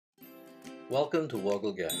Welcome to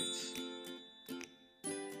Woggle Guides.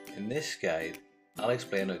 In this guide, I'll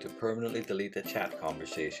explain how to permanently delete a chat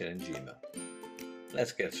conversation in Gmail.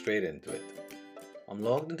 Let's get straight into it. I'm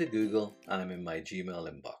logged into Google and I'm in my Gmail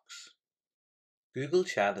inbox. Google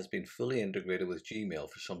Chat has been fully integrated with Gmail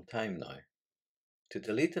for some time now. To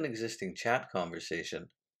delete an existing chat conversation,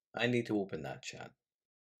 I need to open that chat.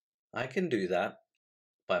 I can do that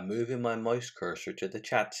by moving my mouse cursor to the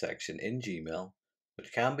chat section in Gmail,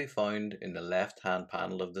 which can be found in the left-hand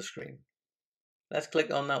panel of the screen. Let's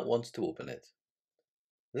click on that once to open it.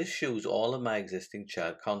 This shows all of my existing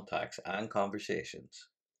chat contacts and conversations.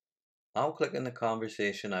 I'll click on the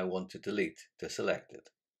conversation I want to delete to select it.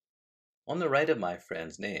 On the right of my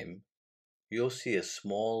friend's name, you'll see a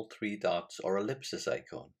small 3 dots or ellipsis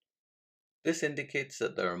icon. This indicates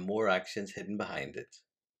that there are more actions hidden behind it.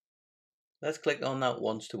 Let's click on that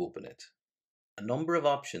once to open it. A number of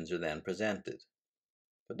options are then presented,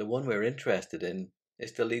 but the one we're interested in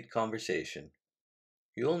is delete conversation.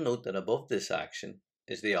 You'll note that above this action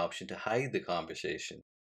is the option to hide the conversation.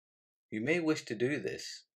 You may wish to do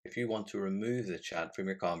this if you want to remove the chat from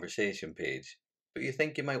your conversation page, but you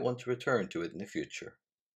think you might want to return to it in the future.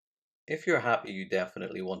 If you're happy you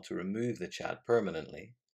definitely want to remove the chat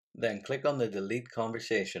permanently, then click on the delete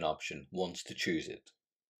conversation option once to choose it.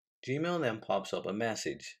 Gmail then pops up a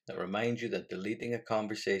message that reminds you that deleting a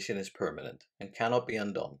conversation is permanent and cannot be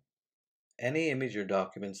undone. Any image or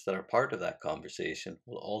documents that are part of that conversation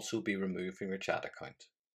will also be removed from your chat account.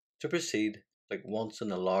 To proceed, click once on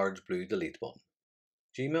the large blue delete button.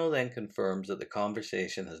 Gmail then confirms that the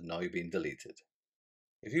conversation has now been deleted.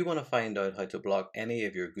 If you want to find out how to block any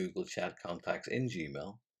of your Google Chat contacts in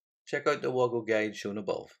Gmail, check out the Woggle Guide shown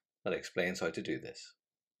above that explains how to do this.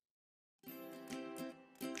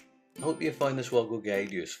 I hope you found this Woggle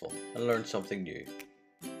Guide useful and learned something new.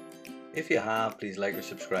 If you have, please like or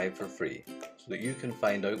subscribe for free so that you can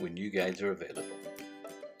find out when new guides are available.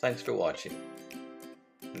 Thanks for watching,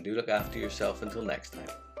 and do look after yourself until next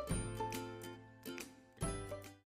time.